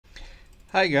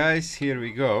Hi guys, here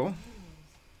we go.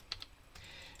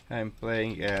 I'm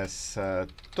playing as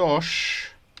TOSH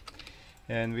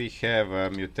and we have a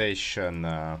mutation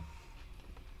out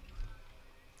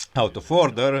of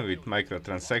order with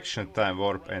microtransaction, time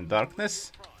warp and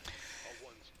darkness.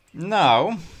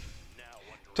 Now,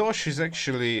 TOSH is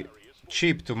actually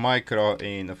cheap to micro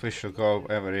in official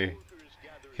co-op. Every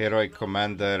heroic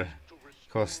commander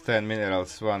costs 10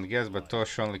 minerals, 1 gas, but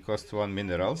TOSH only costs 1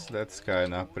 minerals. That's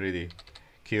kinda pretty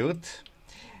cute.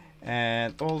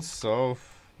 And also,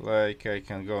 like, I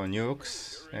can go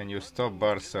nukes and use top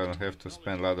bar, so I don't have to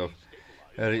spend a lot of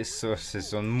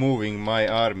resources on moving my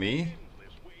army.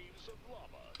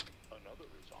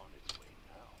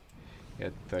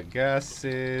 Get the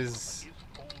gases.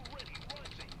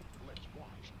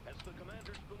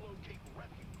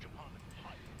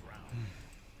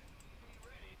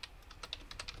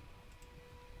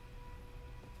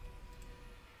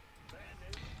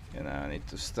 And I need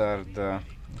to start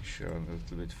sure, a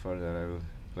little bit further. I will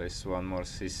place one more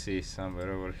CC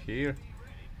somewhere over here.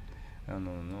 Oh,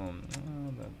 no,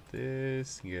 not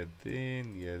this. Get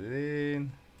in, get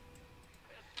in.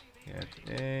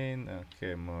 Get in.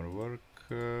 Okay, more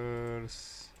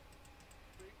workers.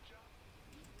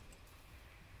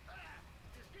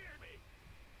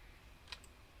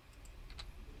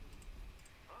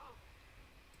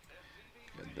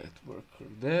 Get that worker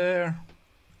there.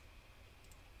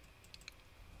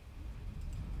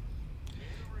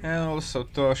 And also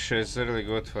TOSH is really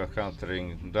good for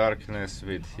countering darkness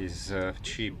with his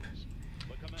cheap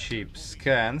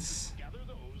scans.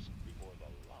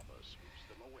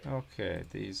 Okay,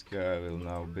 this guy will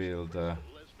now build a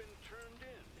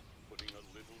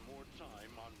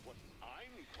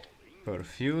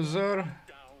perfuser.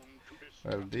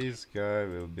 Well, this guy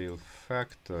will build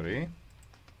factory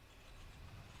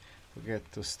to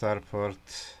get to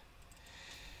starport.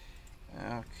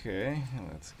 Okay,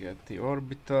 let's get the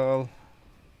orbital.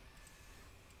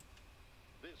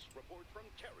 This report from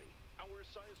Terry, our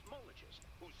seismologist,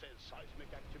 who says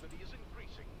seismic activity is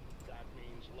increasing. That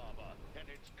means lava, and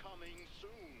it's coming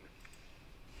soon.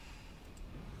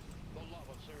 The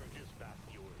lava surge is back,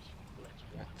 viewers. Let's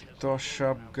watch as TOSH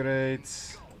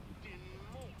upgrades.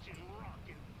 molten rock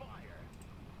and fire.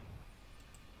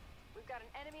 We've got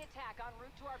an enemy attack en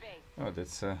route to our base. Oh,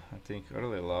 that's I think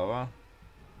early lava.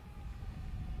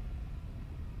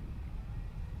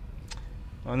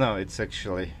 Oh no, it's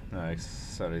actually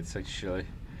sorry, it's actually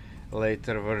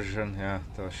later version. Yeah,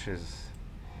 TOSH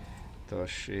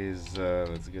is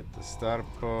let's get the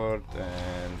starport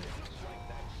and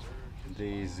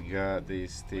these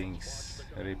things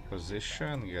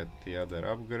reposition, get the other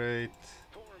upgrade.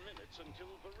 4 minutes until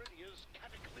Viridia's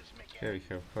cataclysmic. Here we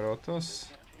have Protoss.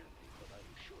 But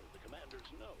I'm sure the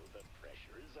commanders know the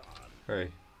pressure is on.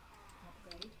 Hey.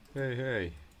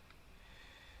 Hey.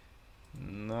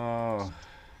 No.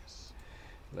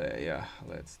 Yeah,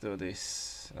 let's do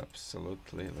this.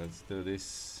 Absolutely, let's do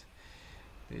this.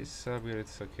 These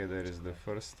upgrades. Okay, there is the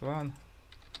first one.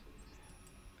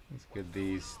 Let's get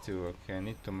these two. Okay, I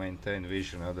need to maintain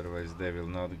vision, otherwise they will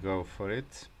not go for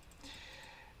it.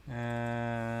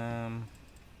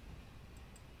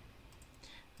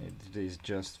 It is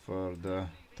just for the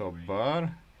top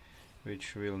bar,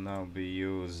 which will now be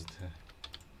used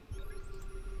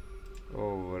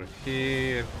over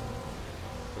here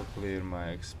to clear my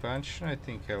expansion. I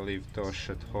think I'll leave TOSH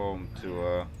at home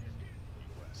to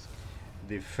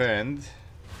defend.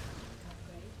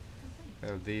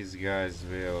 Well, these guys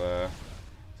will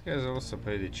these guys are also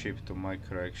pretty cheap to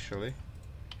micro actually.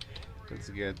 Let's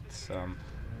get some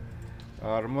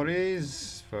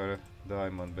armories for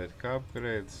diamond bed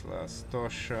upgrades. Last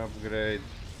TOSH upgrade.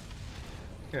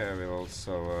 Okay, I will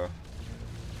also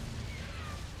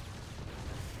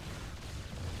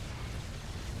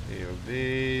heal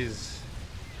these.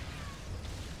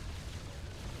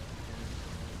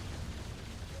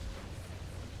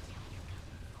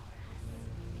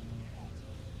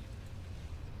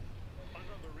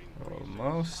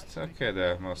 Almost. Okay,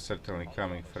 they're most certainly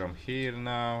coming from here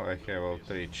now. I have all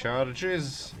 3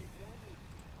 charges.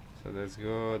 So that's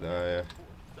good.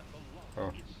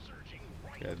 Oh,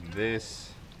 get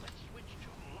this.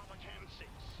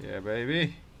 Yeah,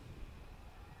 baby.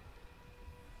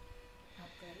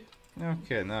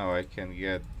 Okay, now I can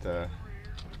get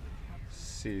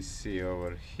CC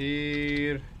over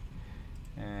here,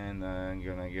 and I'm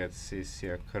gonna get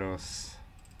CC across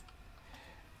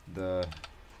the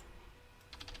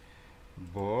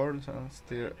board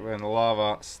until when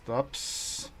lava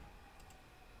stops.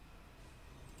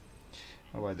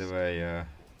 Oh, by the way,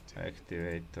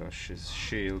 activate TOSH's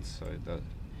shield so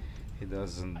he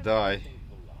doesn't die.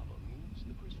 The lava moves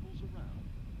the crystals around.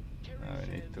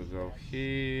 to go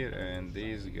here, and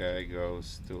this guy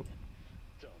goes to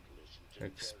Don't listen to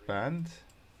expand. Terry.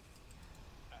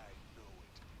 I know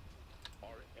it.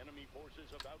 Are enemy forces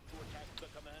about to attack the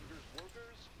commander's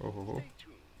workers? Oh, Stay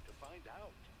tuned to find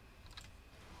out.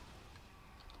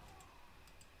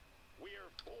 We're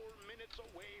 4 minutes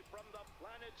away from the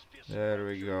planet's destruction. there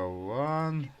we go.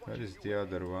 One. Where is the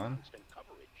other one? Constant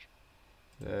coverage.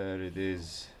 There it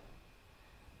is.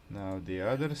 Now the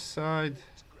other side.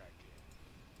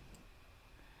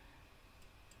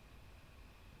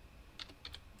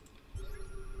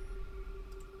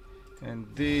 And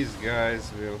these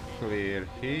guys will clear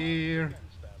here.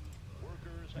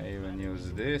 I even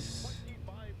use this.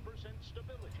 25%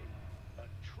 stability. A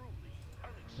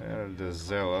truly There are the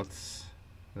zealots.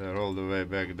 They're all the way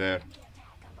back there.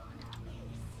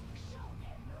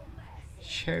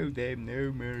 Show them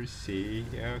no mercy.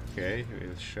 Okay,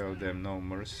 we'll show them no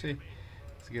mercy.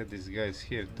 Let's get these guys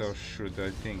here. Those should, I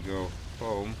think, go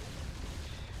home.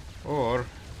 Or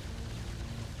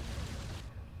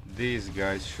these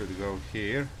guys should go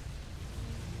here.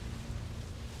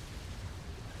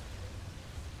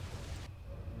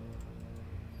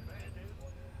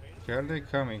 Okay, are they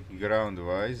coming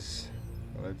ground-wise?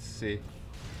 Let's see.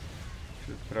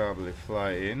 Should probably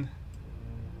fly in.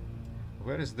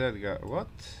 Where is that guy? What?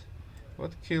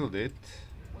 What killed it?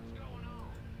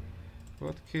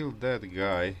 What killed that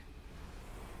guy?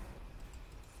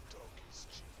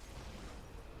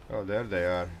 Oh, there they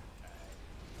are.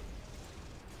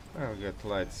 I'll get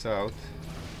lights out.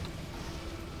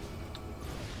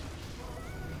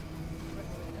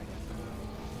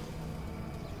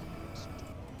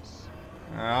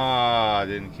 Ah, I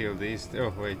didn't kill these.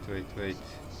 Oh, wait.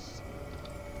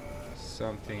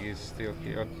 Something is still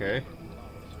here. Okay.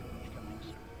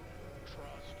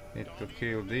 Need to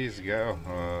kill these guys.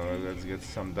 Oh, let's get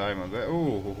some diamond.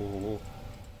 Ooh.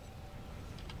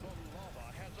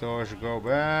 Tosh, go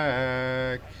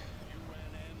back.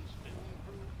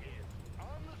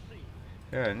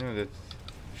 Yeah, I knew that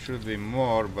should be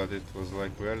more, but it was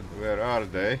like, where are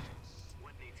they?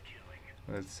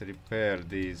 Let's repair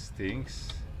these things.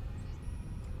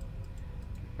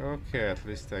 Okay, at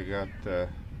least I got a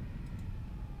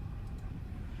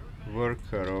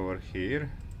worker over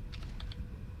here.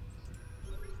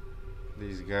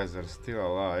 These guys are still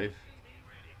alive.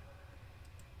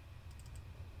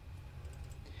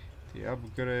 The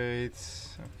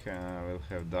upgrades. Okay, I will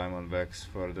have diamondbacks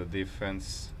for the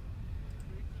defense.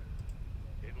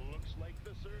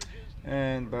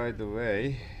 And by the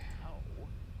way,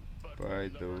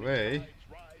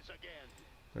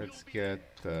 let's get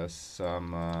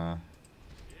some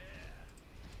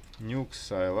nuke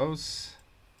silos.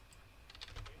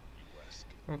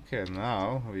 Okay,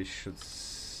 now we should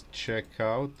check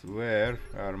out where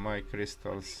are my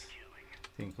crystals. I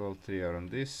think all three are on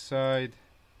this side.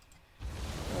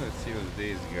 Let's use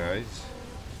these guys.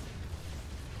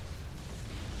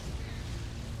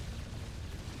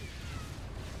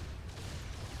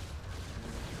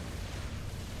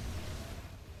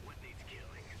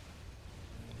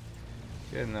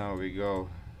 Okay, now we go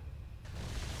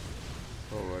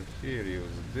over here, use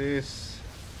this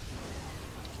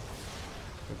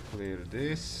to clear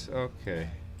this. Okay,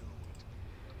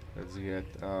 let's get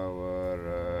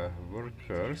our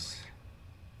workers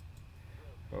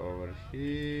over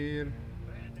here.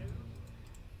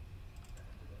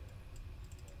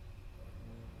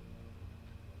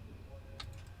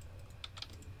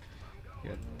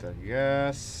 Get the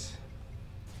gas.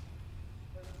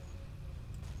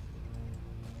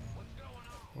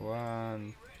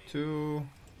 1, 2,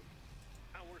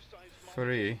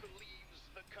 3.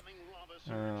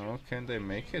 Can they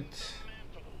make it?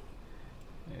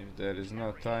 If there is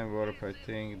no time warp, I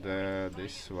think that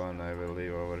this one I will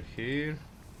leave over here.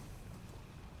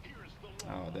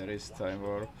 Oh, there is time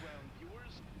warp.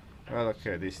 Well,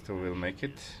 okay, these two will make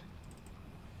it.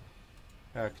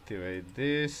 Activate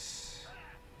this.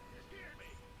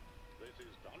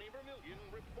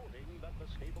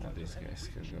 Now these guys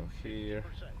can go here.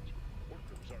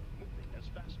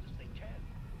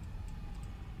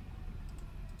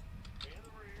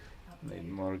 Need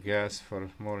more gas for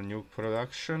more nuke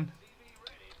production.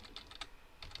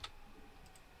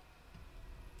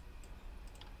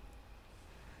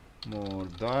 More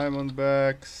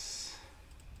diamondbacks.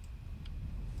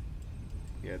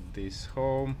 Get this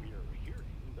home.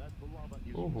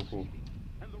 Ooh.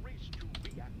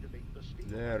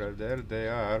 There they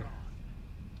are.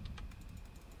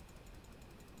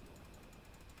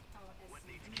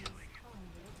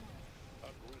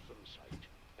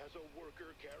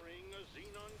 Carrying a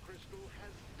xenon crystal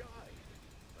has died.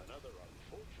 Another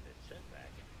unfortunate setback,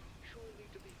 surely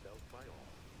to be felt by all.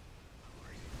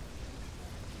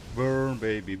 burn,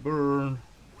 baby, burn.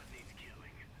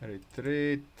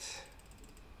 Retreat.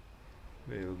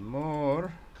 Build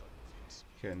more.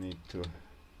 Okay, need to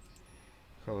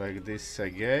collect this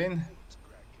again.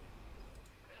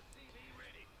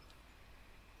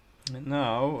 And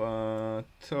now,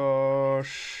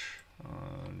 TOSH.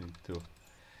 Need to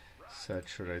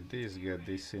saturate this, get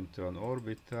this into an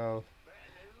orbital.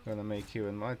 Gonna make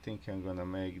even, I think I'm gonna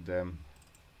make them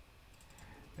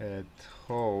at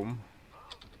home.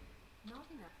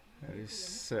 There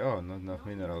is, oh, not enough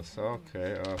minerals.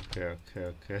 Okay,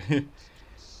 okay.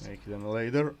 Make them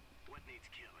later.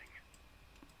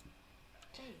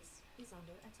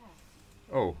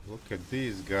 Oh, look at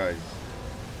these guys.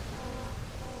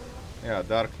 Yeah,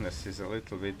 darkness is a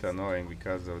little bit annoying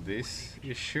because of this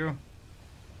issue.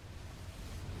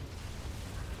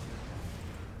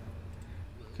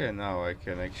 Okay, now I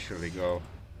can actually go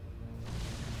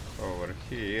over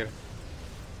here.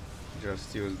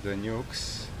 Just use the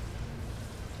nukes.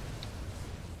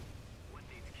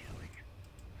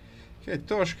 Okay,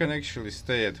 Tosh can actually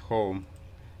stay at home.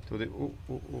 To the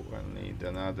I need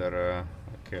another.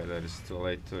 Okay, that is too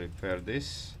late to repair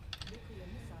this.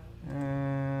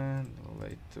 And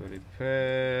late to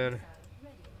repair.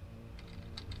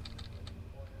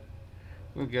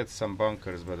 We'll get some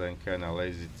bunkers, but I'm kinda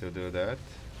lazy to do that.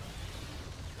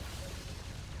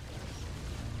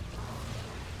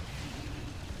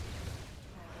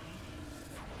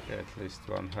 Okay, at least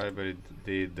one hybrid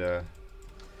did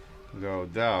go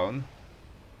down.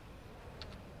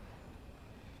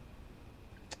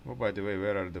 Oh, by the way,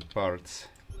 where are the parts?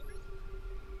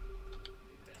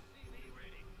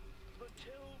 The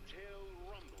telltale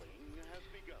rumbling has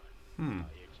begun. Hmm. I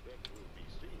expect we'll be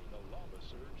seeing a lava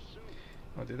surge soon.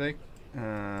 Oh, did I?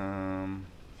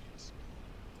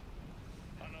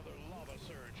 Another lava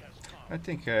surge has come. I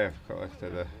think I have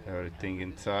collected everything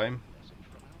in time. Message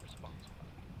from our sponsor.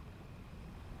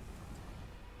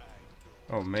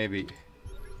 Oh, maybe.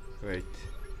 Wait.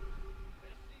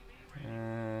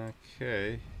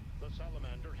 Okay. The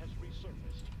salamander has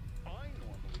resurfaced. I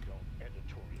normally don't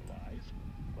editorialize,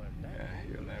 but that Yeah,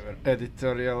 you proves never that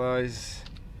editorialize.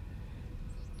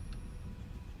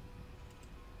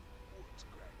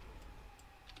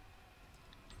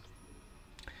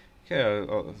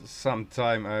 Okay,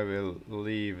 sometime I will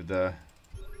leave the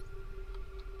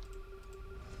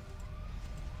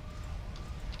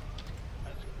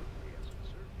as quickly as it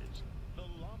surfaces, the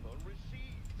lava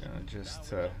recedes.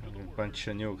 just a bunch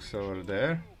of nukes over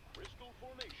there. Crystal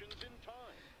formations in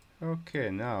time. Okay,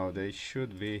 now they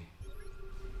should be.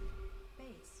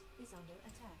 Base is under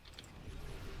attack.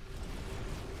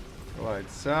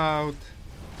 Lights out.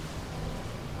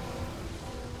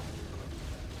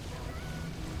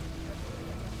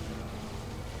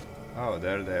 Oh,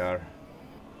 there they are.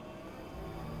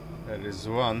 There is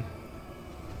one. Still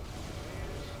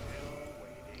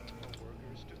waiting for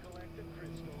workers to collect the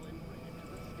crystal and bring it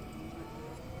to the steam.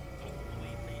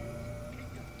 Hopefully things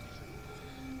pick up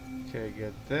soon. Okay,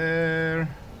 get there.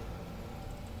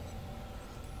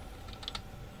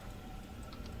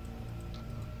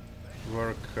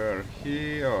 Worker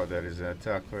here. Oh, there is an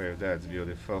attack wave. That's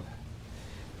beautiful.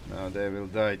 Now they will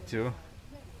die too.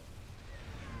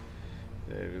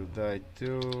 They will die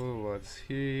too. What's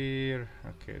here?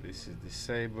 Okay, this is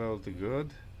disabled.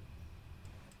 Good.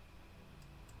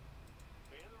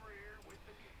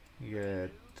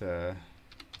 Get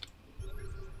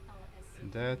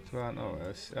that one.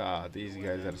 Oh, these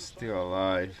guys are still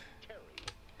alive.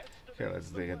 Okay,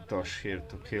 let's get TOSH here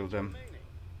to kill them.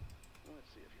 Let's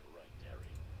see if you're right,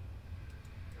 Terry.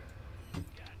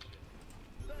 Gotcha.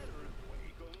 That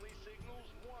earthquake only signals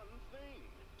one thing.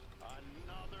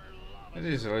 Another lava It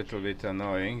is a little bit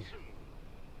annoying.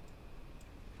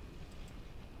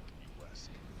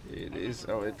 It is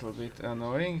a little bit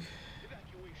annoying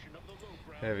evacuation of the low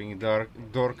ground. having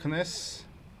darkness.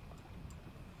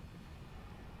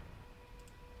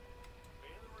 In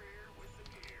the rear with the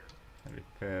gear.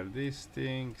 Repair these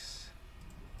things.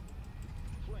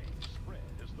 Flames spread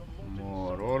as the molten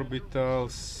More salamander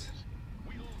orbitals.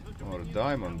 wields the More dominion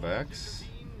diamondbacks.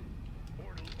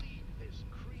 or leave this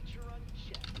creature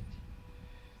unchecked.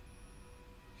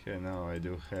 Okay, now I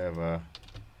do have I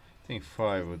think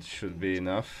 5 should be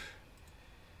enough.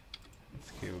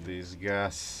 Let's kill these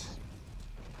gas.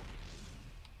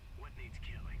 What needs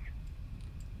killing?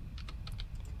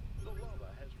 The lava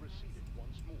has receded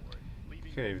once more,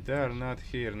 leaving Okay, if they are not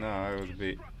here now, I would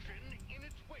be. destruction in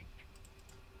its wake.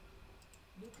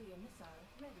 Nuclear missile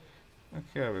ready.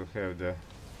 Okay, I will have the.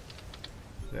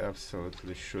 They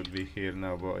absolutely should be here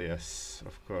now, but yes,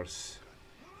 of course.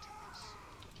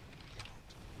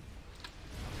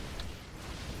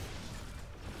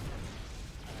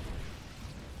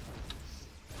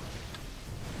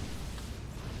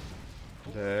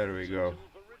 we go.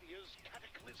 Viridia's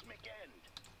cataclysmic end.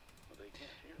 Well, they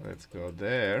can't hear Let's go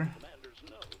there. commanders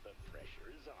know the pressure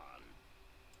is on.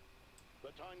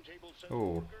 The timetable says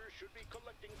Oh, Walker should be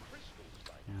collecting crystals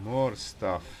by now. more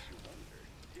stuff. You wonder,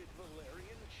 did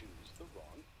Valerian choose the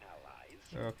wrong allies?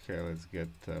 Okay, let's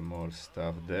get more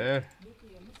stuff there.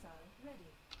 Nuclear missile ready.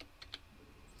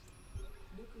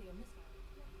 Nuclear missile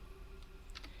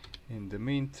ready. In the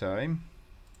meantime,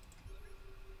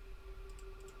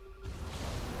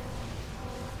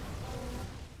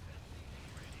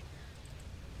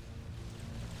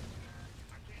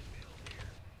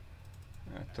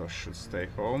 TOSH should stay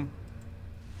home.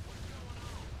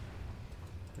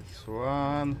 This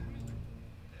one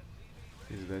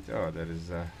is that. Oh, there is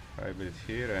a hybrid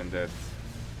here, and that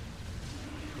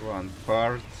one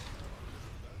part.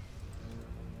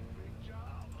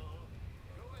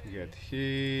 Get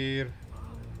here.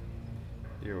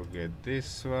 You get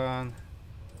this one,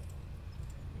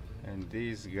 and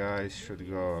these guys should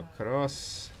go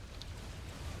across.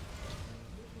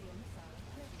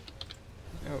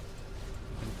 Oh,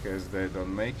 in case they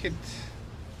don't make it.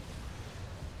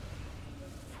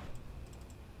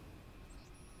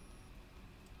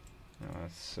 No,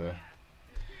 it's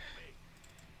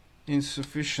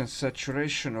insufficient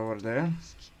saturation over there.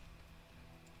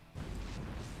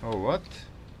 Oh, what?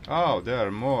 Oh, there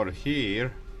are more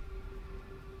here.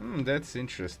 That's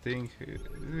interesting.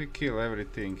 Did we kill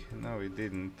everything? No, we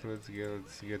didn't. Let's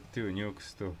get 2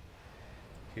 nukes to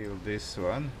kill this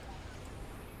one.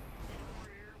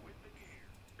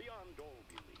 Beyond all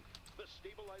belief, the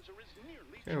stabilizer is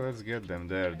nearly Okay, let's get them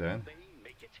there then. they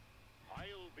make it.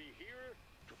 I'll be here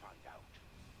to find out.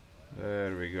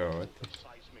 There we go. The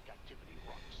seismic activity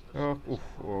rocks the Oh,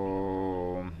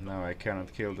 oh, now I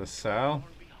cannot kill the cell, far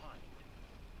behind.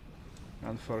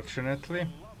 unfortunately.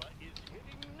 Lava is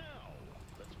hitting now.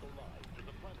 Let's go live to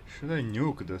the planet. Should I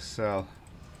nuke the cell?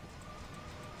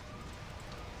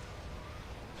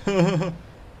 It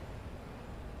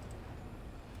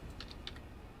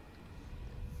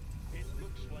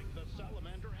looks like the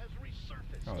salamander has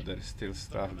resurfaced. Oh, there is still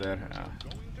stuff there. Ah.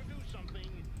 Going to do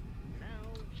something. Now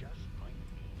just might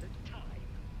be the time.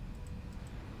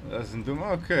 Doesn't do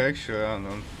okay, actually.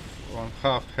 On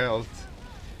half health.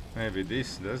 Maybe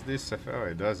this does this affect? Oh,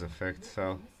 it does affect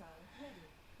cell. Missile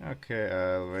ready. Okay,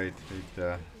 I'll wait with the.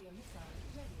 Nuclear missile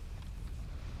ready.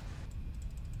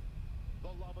 The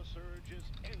lava surge is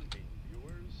ending,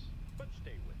 viewers. But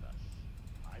stay with us.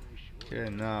 I'm sure. Okay,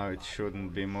 now it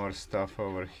shouldn't be more stuff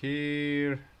over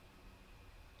here.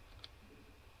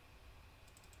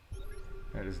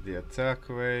 There is the attack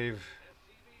wave.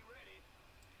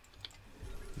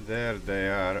 There they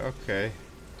are, okay.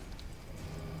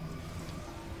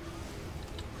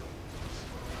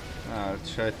 I'll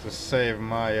try to save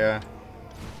my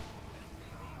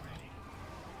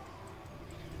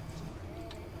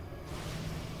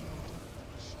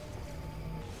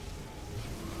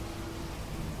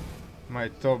my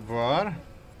top bar.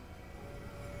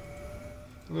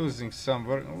 Losing some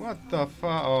work. What the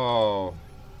fuck? Oh.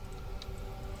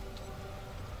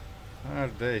 Are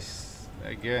they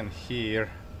again here?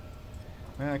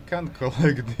 Man, I can't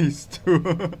collect these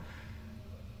two.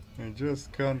 I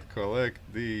just can't collect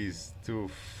these 2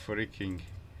 freaking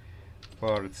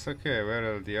parts. Okay,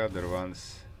 where are the other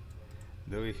ones?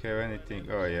 Do we have anything?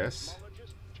 Oh, yes.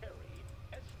 Geologist Terry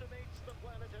estimates the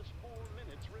planet has 4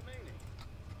 minutes remaining.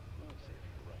 We'll see if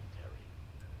you're right, Terry.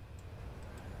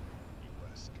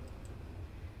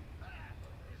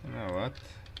 You know what?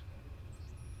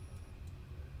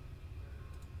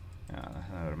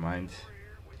 Ah, never mind.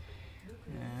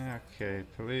 Yeah, okay,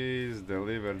 please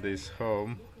deliver this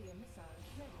home. Nuclear missile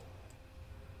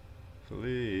ready.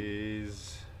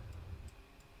 Please.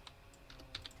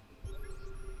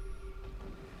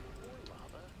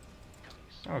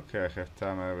 Okay, I have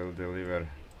time. I will deliver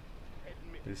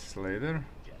this later.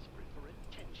 Desperate for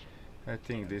attention. I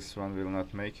think this one will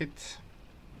not make it.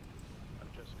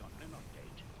 I've just gotten an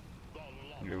update. The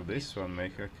lava Will this one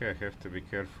make? Okay, I have to be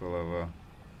careful of.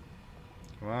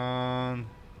 Come on.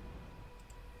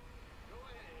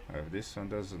 Oh, if this one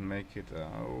doesn't make it.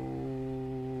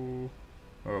 Oh.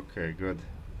 Okay, good.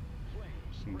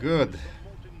 flames Good. The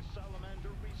molten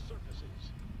salamander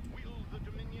resurfaces. Will the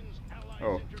Dominion's allies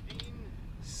Oh. intervene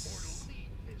or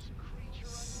leave this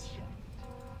creature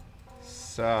unchecked?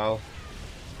 Sal.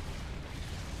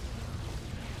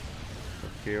 To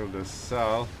kill the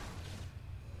Sal.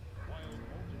 While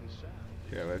molten sand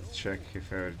Okay, let's check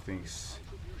if everything's.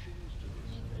 contributions to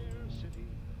this fair city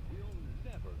will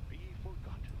never be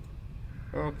forgotten.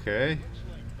 Okay. Looks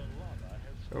like the lava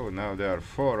has Oh, now there are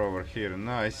 4 over here.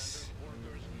 Nice.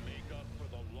 workers make up for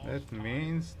the That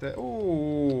means that...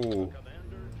 Ooh!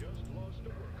 Commander just lost a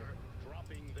worker,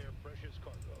 dropping their precious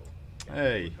cargo. Can they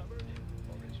Hey! recover,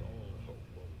 or is all hope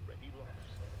already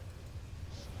lost?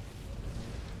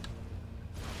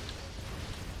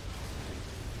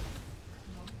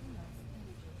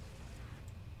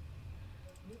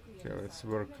 Okay,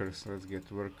 let's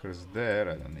get workers there.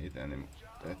 I don't need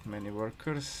that many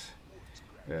workers.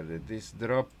 Where did this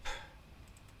drop?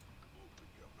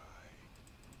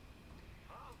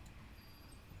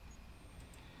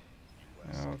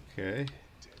 Okay.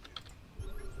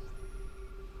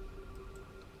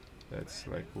 That's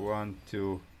like 1,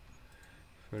 2,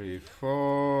 3,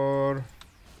 4.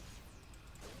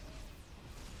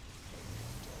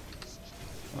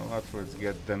 Well, let's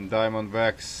get them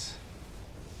diamondbacks.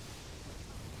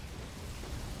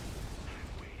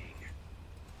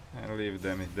 And leave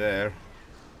them there.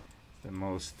 The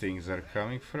most things are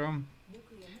coming from.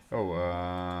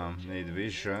 Oh, need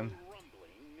vision.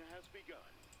 Rumbling has begun.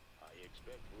 I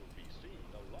expect we'll be seeing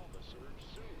a lava surge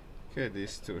soon. Okay,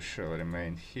 these two shall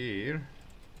remain here.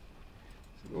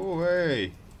 Oh,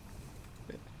 hey!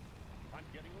 I'm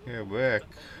getting a Get little back. but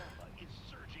the lava is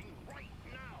surging right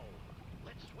now.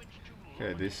 Let's switch to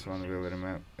Okay, lava this one will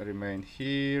basics. remain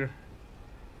here.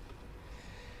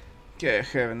 Okay, I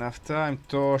have enough time.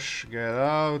 Tosh, get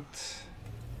out.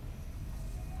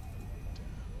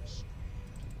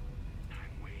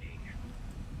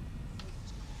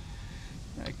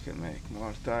 I can make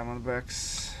more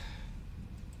diamondbacks.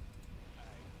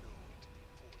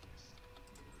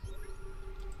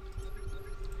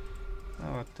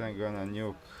 Now what I'm gonna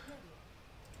nuke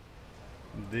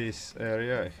this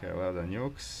area. I have other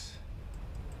nukes.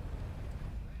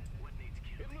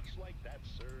 It looks like that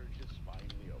surge is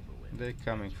finally over with. They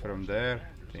coming Let's from watch the there.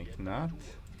 commanders Think get not. back to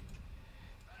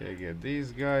work. Okay, get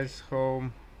these guys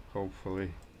home.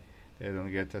 Hopefully they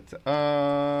don't get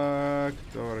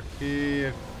attacked over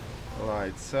here.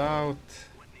 Lights out.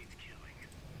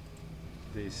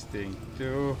 This thing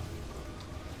too.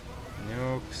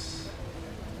 Nukes.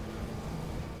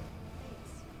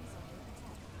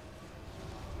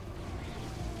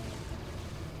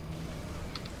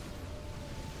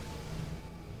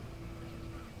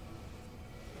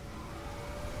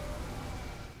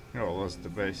 Oh, lost the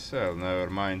base cell. Never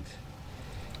mind.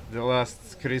 The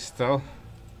last crystal.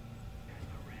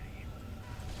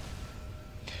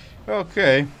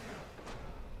 Okay.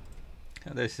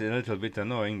 This is a little bit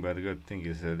annoying, but the good thing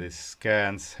is that these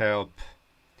scans help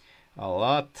a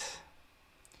lot.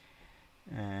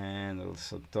 And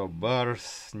also top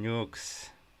bars, nukes.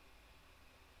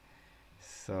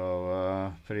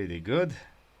 So pretty good.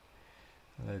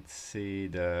 Let's see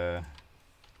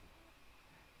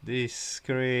this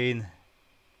screen.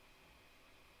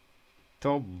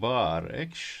 Top bar.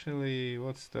 Actually,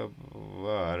 what's the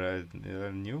bar? Are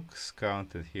nukes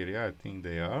counted here? Yeah, I think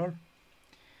they are.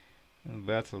 And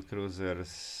battle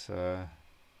cruisers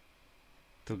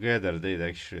together did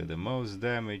actually the most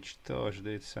damage. Tosh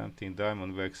did something.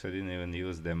 Diamondbacks, I didn't even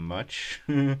use them much.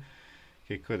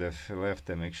 He could have left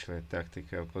them actually at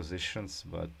tactical positions,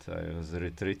 but I was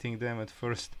retreating them at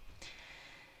first.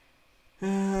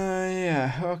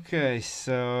 Yeah, okay,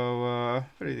 so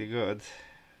pretty good.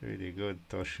 Pretty good.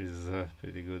 Tosh is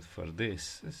pretty good for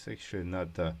this. It's actually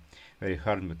not a very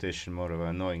hard mutation, more of an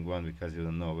annoying one because you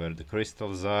don't know where the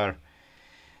crystals are.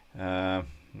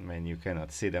 And you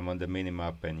cannot see them on the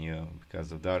minimap, and you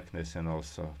because of darkness, and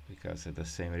also because of the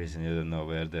same reason you don't know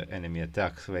where the enemy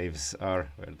attack waves are,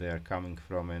 where they are coming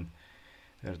from, and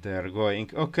where they are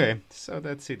going. Okay, so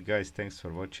that's it, guys. Thanks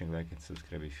for watching. Like and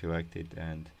subscribe if you liked it,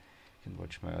 and you can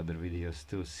watch my other videos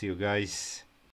too. See you guys.